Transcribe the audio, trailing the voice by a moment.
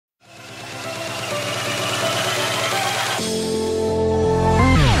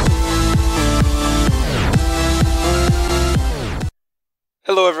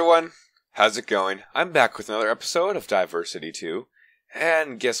How's it going? I'm back with another episode of Diversity 2,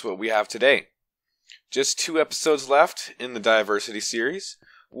 and guess what we have today? Just 2 episodes left in the Diversity series.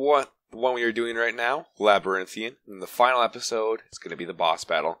 The one we are doing right now, Labyrinthian, and the final episode is going to be the boss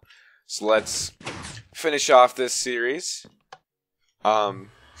battle. So let's finish off this series,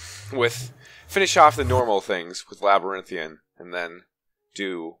 finish off the normal things with Labyrinthian, and then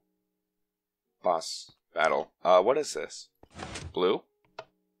do boss battle. What is this? Blue?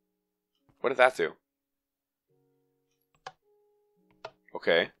 What did that do?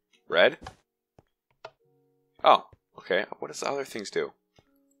 Okay. Red? Oh, okay. What does the other things do?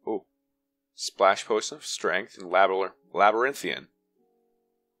 Ooh. Splash Potion of Strength and Labyrinthian.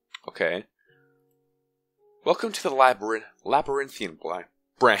 Okay. Welcome to the Labyrinthian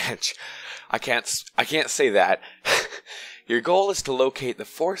branch. I can't say that. Your goal is to locate the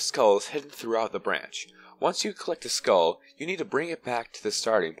 4 skulls hidden throughout the branch. Once you collect a skull, you need to bring it back to the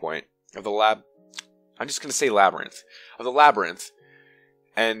starting point of the I'm just going to say labyrinth. Of the labyrinth,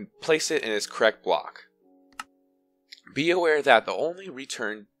 and place it in its correct block. Be aware that the only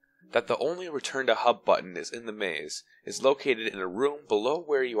return to hub button is in the maze is located in a room below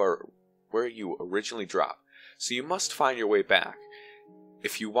where you originally dropped. So you must find your way back.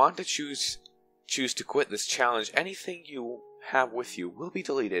 If you want to choose to quit this challenge, anything you have with you will be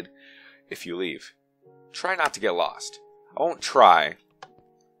deleted if you leave. Try not to get lost. I won't try.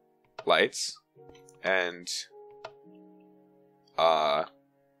 Lights and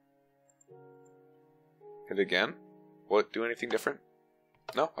hit again. Will it do anything different?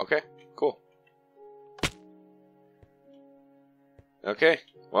 No? Okay, cool. Okay,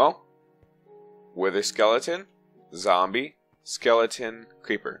 well, wither skeleton, zombie, skeleton,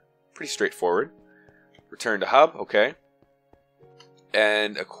 creeper. Pretty straightforward. Return to hub, okay.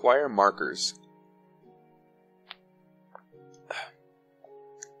 And acquire markers.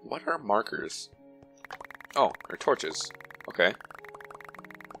 What are markers? Oh, they're torches. Okay.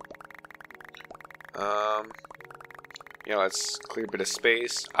 Yeah, let's clear a bit of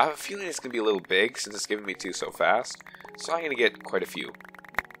space. I have a feeling it's going to be a little big since it's giving me 2 so fast. So I'm going to get quite a few.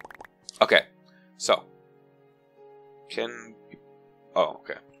 Okay. So. Oh,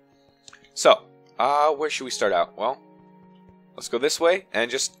 okay. So, where should we start out? Well, let's go this way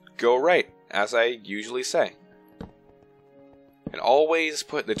and just go right, as I usually say. And always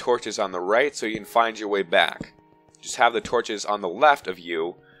put the torches on the right so you can find your way back. Just have the torches on the left of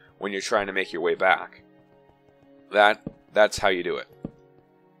you when you're trying to make your way back. That's how you do it.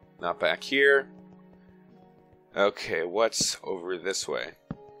 Not back here. Okay, what's over this way?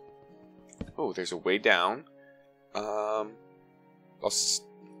 Oh, there's a way down. I'm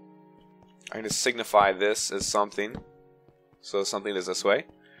going to signify this as something. So something is this way.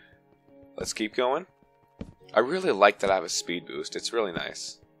 Let's keep going. I really like that I have a speed boost. It's really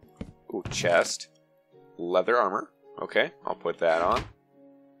nice. Ooh, chest. Leather armor. Okay, I'll put that on.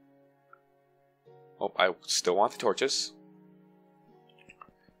 Oh, I still want the torches.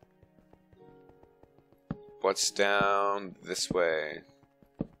 What's down this way?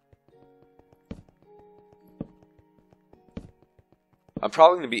 I'm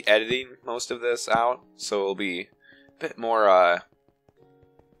probably going to be editing most of this out, so it'll be a bit more,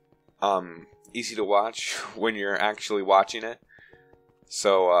 easy to watch when you're actually watching it.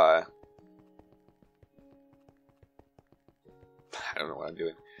 So, I don't know what I'm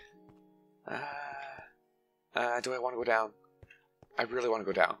doing. Do I want to go down? I really want to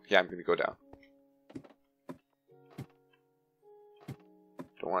go down. Yeah, I'm going to go down.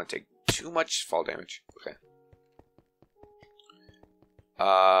 Don't want to take too much fall damage. Okay.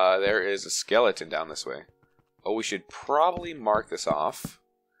 There is a skeleton down this way. Oh, we should probably mark this off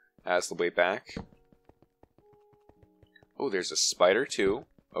as the way back. Oh, there's a spider too.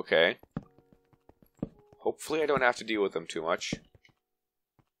 Okay. Hopefully I don't have to deal with them too much.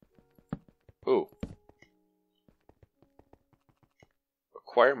 Ooh.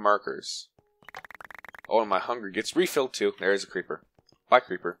 Acquire markers. Oh, and my hunger gets refilled too. There's a creeper. Bye,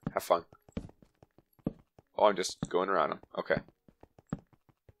 creeper. Have fun. Oh, I'm just going around him. Okay.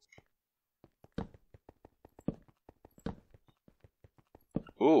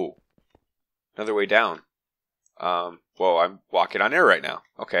 Ooh. Another way down. Well, I'm walking on air right now.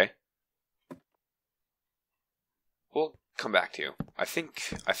 Okay. We'll come back to you. I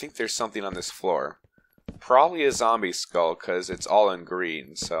think there's something on this floor. Probably a zombie skull, because it's all in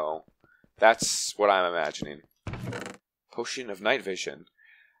green, so that's what I'm imagining. Potion of night vision.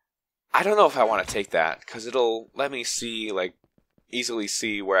 I don't know if I want to take that, because it'll let me see, like, easily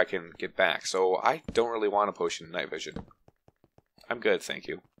see where I can get back, so I don't really want a potion of night vision. I'm good, thank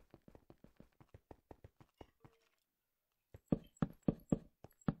you.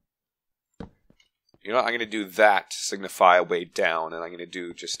 You know what? I'm going to do that to signify a way down, and I'm going to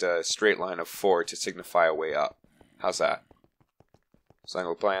do just a straight line of 4 to signify a way up. How's that?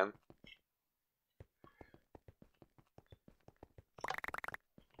 Final plan.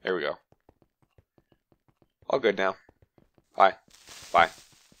 There we go. All good now. Bye. Bye.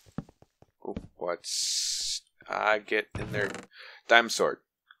 Ooh, what's... get in there. Diamond sword.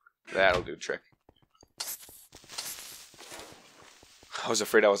 That'll do the trick. I was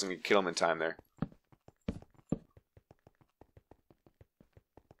afraid I wasn't going to kill him in time there.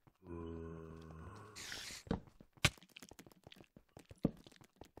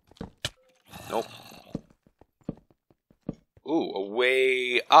 Nope. Ooh, a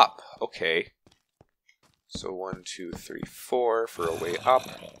way up. Okay. So 1, 2, 3, 4 for a way up.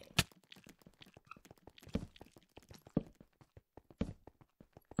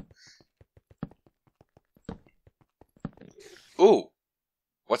 Ooh.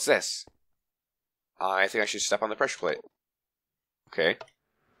 What's this? I think I should step on the pressure plate. Okay.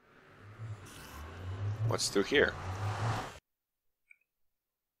 What's through here?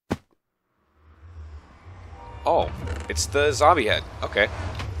 Oh, it's the zombie head. Okay.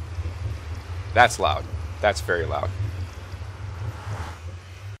 That's loud. That's very loud.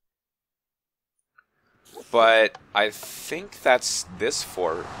 But I think that's this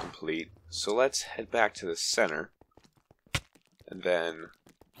floor complete. So let's head back to the center. And then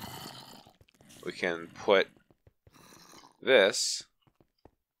we can put this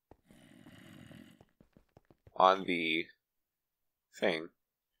on the thing.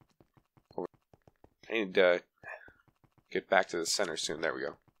 I need to get back to the center soon. There we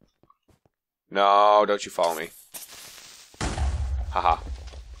go. No, don't you follow me. Haha.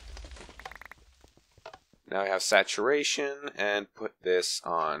 Now I have saturation and put this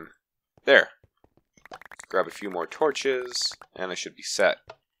on there. Grab a few more torches and I should be set.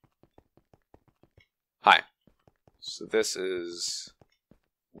 Hi. So this is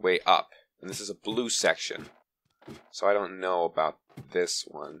way up. And this is a blue section. So I don't know about this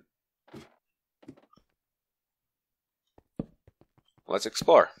one. Let's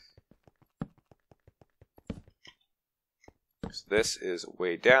explore. So this is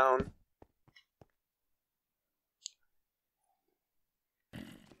way down.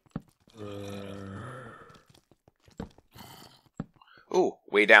 Ooh,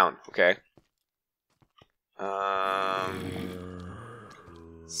 way down. Okay.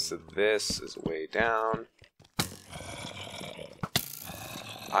 So this is way down.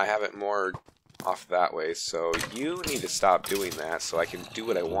 I have it more off that way, so you need to stop doing that so I can do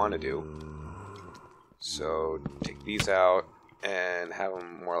what I want to do. So take these out and have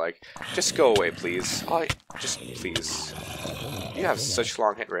them more like, just go away, please. Just please. You have such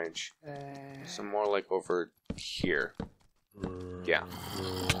long hit range. So more like over here. Yeah.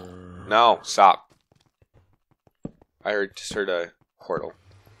 No, stop. I just heard a portal.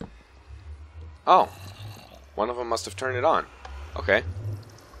 Oh. One of them must have turned it on. Okay.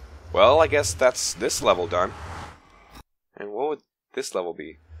 Well, I guess that's this level done. And what would this level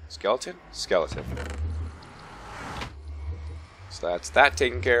be? Skeleton? Skeleton. So that's that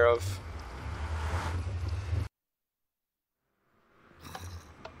taken care of.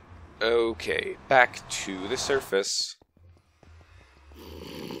 Okay, back to the surface.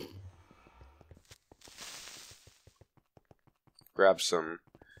 Grab some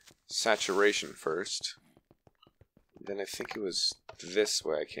saturation first. Then I think it was this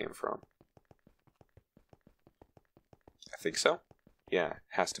way I came from. I think so? Yeah,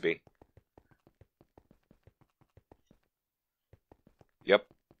 has to be. Yep.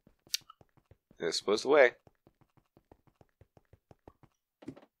 This was the way.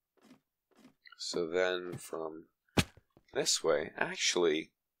 So then from this way, actually...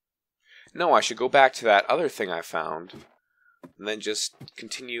 No, I should go back to that other thing I found. And then just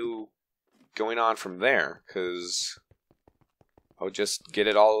continue going on from there, because I'll just get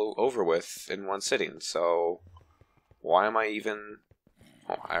it all over with in one sitting. So why am I even...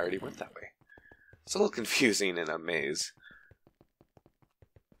 Oh, I already went that way. It's a little confusing in a maze.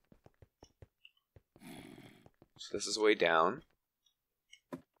 So this is way down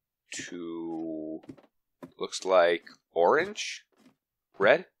to... looks like orange?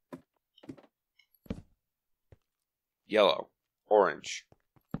 Red? Yellow. Orange.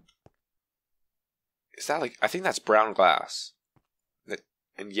 Is that like... I think that's brown glass.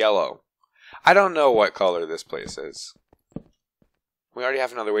 And yellow. I don't know what color this place is. We already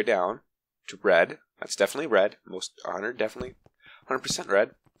have another way down to red. That's definitely red. Most 100 definitely 100%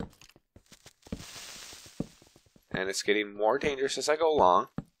 red. And it's getting more dangerous as I go along.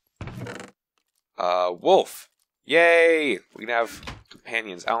 Wolf. Yay! We can have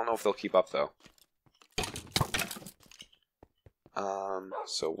companions. I don't know if they'll keep up though.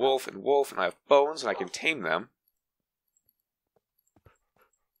 So wolf, and I have bones, and I can tame them.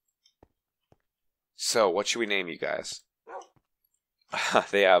 So, what should we name you guys?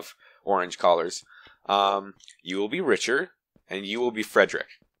 They have orange collars. You will be Richard, and you will be Frederick.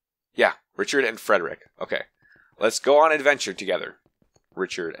 Yeah, Richard and Frederick. Okay. Let's go on an adventure together.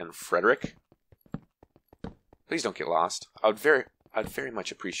 Richard and Frederick. Please don't get lost. I'd very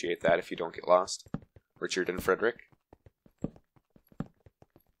much appreciate that if you don't get lost. Richard and Frederick.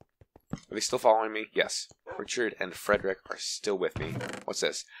 Are they still following me? Yes. Richard and Frederick are still with me. What's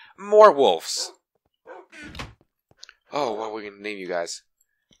this? More wolves! Oh, what are we going to name you guys?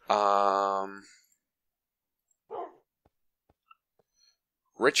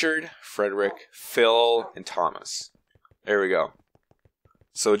 Richard, Frederick, Phil, and Thomas. There we go.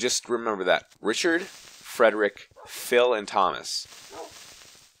 So just remember that. Richard, Frederick, Phil, and Thomas.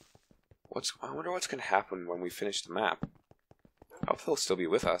 I wonder what's going to happen when we finish the map. I hope they'll still be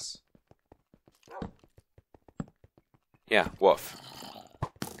with us. Yeah, woof.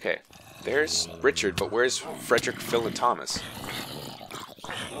 Okay, there's Richard, but where's Frederick, Phil, and Thomas?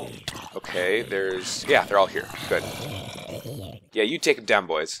 Okay, yeah, they're all here. Good. Yeah, you take him down,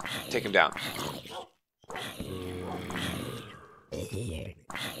 boys. Take him down.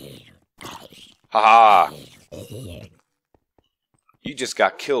 Haha! You just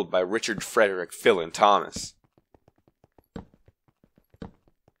got killed by Richard, Frederick, Phil, and Thomas.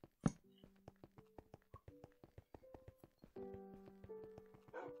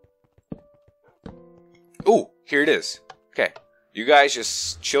 Ooh, here it is. Okay, you guys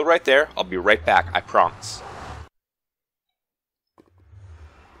just chill right there. I'll be right back, I promise.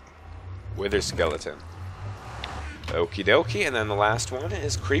 Wither skeleton. Okie dokie, and then the last one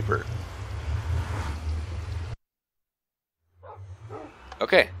is Creeper.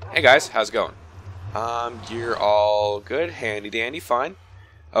 Okay, hey guys, how's it going? You're all good, handy dandy, fine.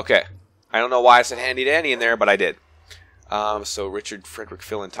 Okay, I don't know why I said handy dandy in there, but I did. So Richard, Frederick,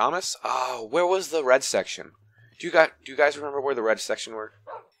 Phil, and Thomas. Where was the red section? Do you guys remember where the red section were?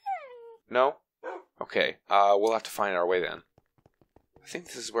 No? Okay, we'll have to find our way then. I think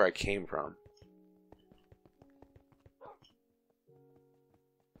this is where I came from.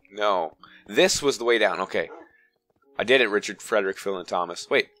 No. This was the way down, okay. I did it, Richard, Frederick, Phil, and Thomas.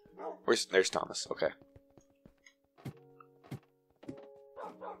 Wait, there's Thomas, okay.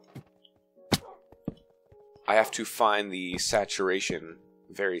 I have to find the saturation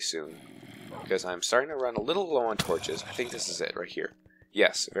very soon, because I'm starting to run a little low on torches. I think this is it right here.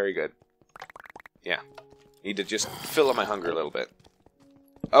 Yes, very good. Yeah, need to just fill up my hunger a little bit.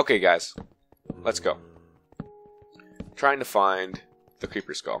 Okay, guys, let's go. Trying to find the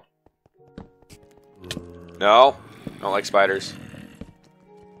creeper skull. No, don't like spiders.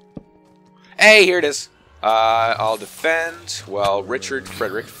 Hey, here it is. I'll defend. Well, Richard,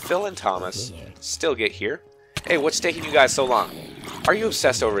 Frederick, Phil, and Thomas still get here. Hey, what's taking you guys so long? Are you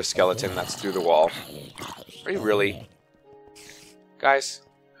obsessed over a skeleton that's through the wall? Are you really? Guys?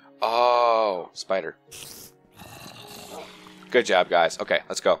 Oh, spider. Good job, guys. Okay,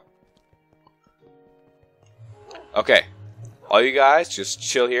 let's go. Okay. All you guys, just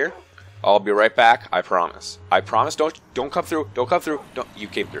chill here. I'll be right back, I promise. I promise. Don't come through. Don't come through. You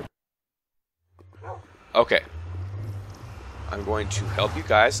came through. Okay. I'm going to help you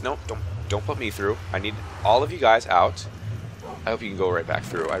guys. No, don't put me through. I need all of you guys out. I hope you can go right back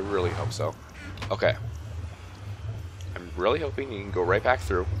through. I really hope so. Okay. I'm really hoping you can go right back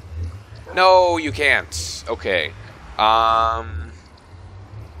through. No, you can't. Okay. I'm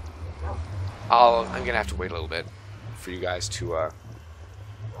gonna have to wait a little bit for you guys to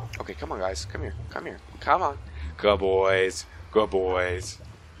Okay, come on guys. Come here. Come here. Come on. Good boys. Good boys.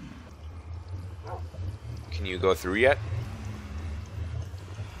 Can you go through yet?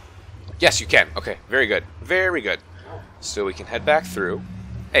 Yes, you can. Okay, very good. Very good. So we can head back through.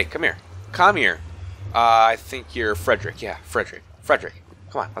 Hey, come here. Come here. I think you're Frederick. Yeah, Frederick. Frederick.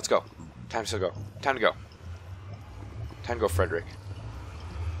 Come on, let's go. Time to go. Time to go. Time to go, Frederick.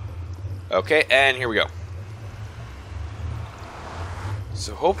 Okay, and here we go.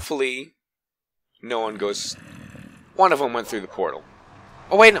 So hopefully no one goes... One of them went through the portal.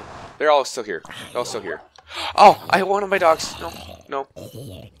 Oh, wait, no. They're all still here. They're all still here. Oh, I hit one of my dogs. No, no.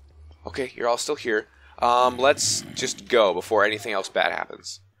 Okay, you're all still here. Let's just go before anything else bad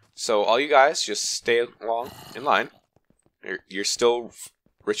happens. So all you guys, just stay along in line. You're still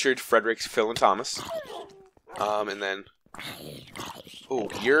Richard, Frederick, Phil, and Thomas. And then... Oh,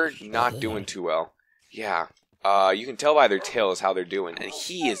 you're not doing too well. Yeah. You can tell by their tails how they're doing, and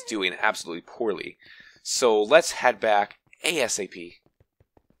he is doing absolutely poorly. So let's head back ASAP.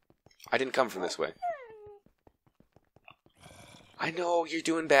 I didn't come from this way. I know you're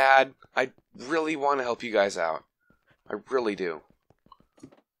doing bad. I really want to help you guys out. I really do.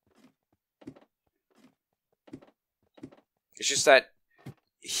 It's just that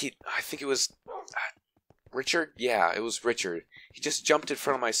I think it was Richard? Yeah, it was Richard. He just jumped in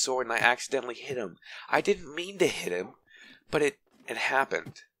front of my sword and I accidentally hit him. I didn't mean to hit him, but it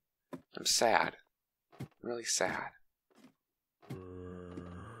happened. I'm sad. I'm really sad.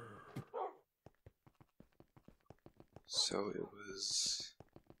 So it was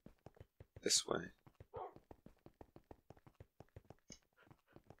this way.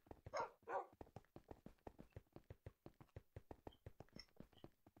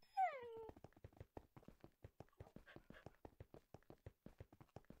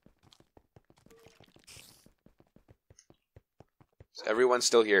 Is everyone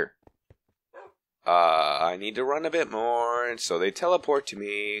still here? I need to run a bit more, and so they teleport to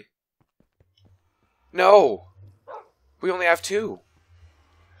me. No! We only have 2.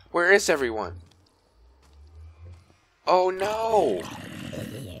 Where is everyone? Oh no!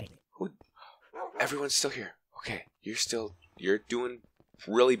 Everyone's still here. Okay, you're doing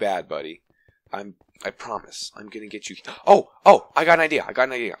really bad, buddy. I promise. I'm gonna get you. Oh! I got an idea.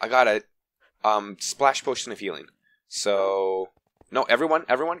 I got a splash potion of healing. So no, everyone,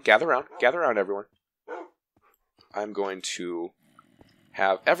 gather around, everyone. I'm going to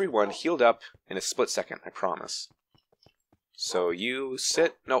have everyone healed up in a split second. I promise. So you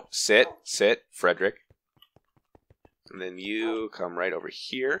sit, Frederick. And then you come right over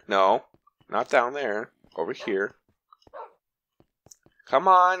here. No, not down there. Over here. Come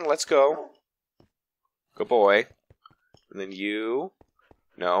on, let's go. Good boy. And then you.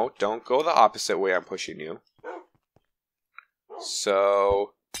 No, don't go the opposite way I'm pushing you.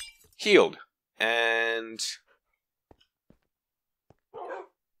 So, healed. And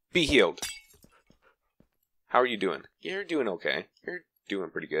be healed. How are you doing? You're doing okay. You're doing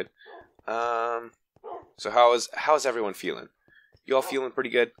pretty good. So how's everyone feeling? You all feeling pretty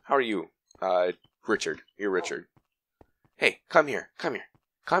good? How are you? Richard. You're Richard. Hey, come here. Come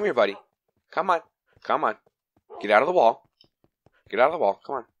here, buddy. Come on. Get out of the wall.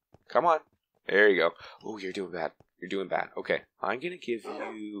 Come on. There you go. Oh, you're doing bad. Okay, I'm gonna give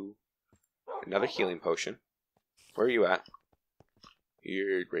you another healing potion. Where are you at?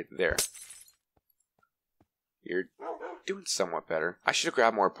 You're right there. You're doing somewhat better. I should have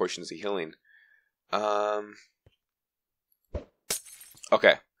grabbed more potions of healing.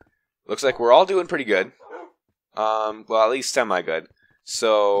 Okay. Looks like we're all doing pretty good. Well, at least semi-good.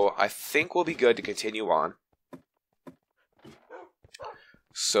 So, I think we'll be good to continue on.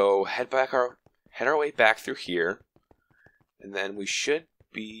 So, head our way back through here. And then we should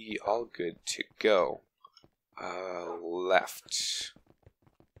be all good to go. Left.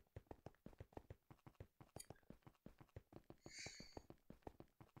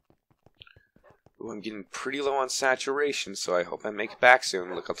 Ooh, I'm getting pretty low on saturation, so I hope I make it back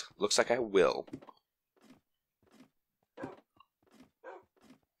soon. Looks like I will.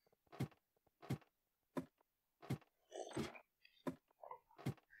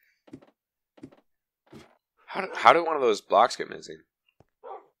 How did one of those blocks get missing?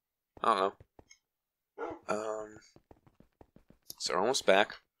 I don't know. So we're almost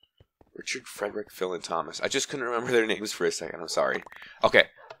back. Richard, Frederick, Phil, and Thomas. I just couldn't remember their names for a second. I'm sorry. Okay,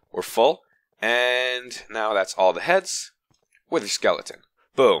 we're full. And now that's all the heads. Wither skeleton.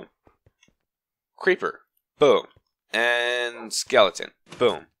 Boom. Creeper. Boom. And skeleton.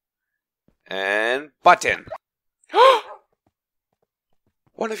 Boom. And button.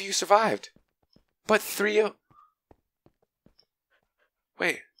 One of you survived. But 3 of...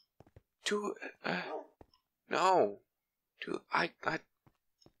 Wait. 2... No. 2...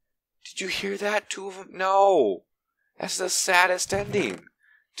 Did you hear that? 2 of them... No. That's the saddest ending.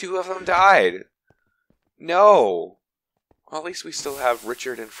 2 of them died. No. Well, at least we still have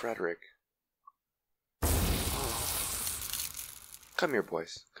Richard and Frederick. Oh. Come here,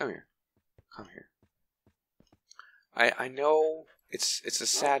 boys. Come here. I know it's a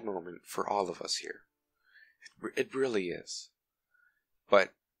sad moment for all of us here. It really is.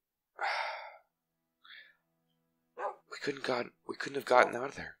 But we couldn't have gotten out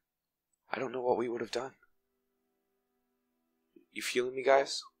of there. I don't know what we would have done. You feeling me,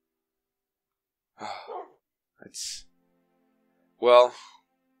 guys? Oh, that's... Well,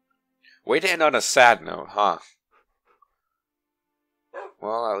 way to end on a sad note, huh?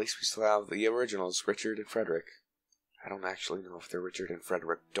 Well, at least we still have the originals, Richard and Frederick. I don't actually know if they're Richard and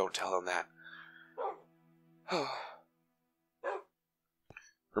Frederick. Don't tell them that.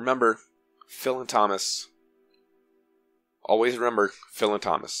 Remember, Phil and Thomas. Always remember Phil and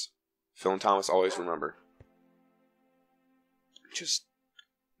Thomas. Phil and Thomas always remember. just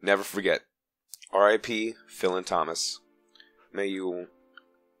never forget. R.I.P. Phil and Thomas. May you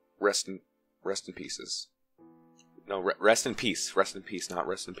rest in pieces. No, rest in peace. Rest in peace, not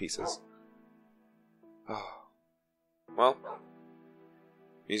rest in pieces. Oh. Well,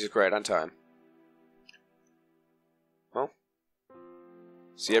 music right on time. Well,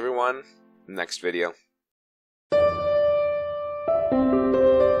 see everyone in the next video.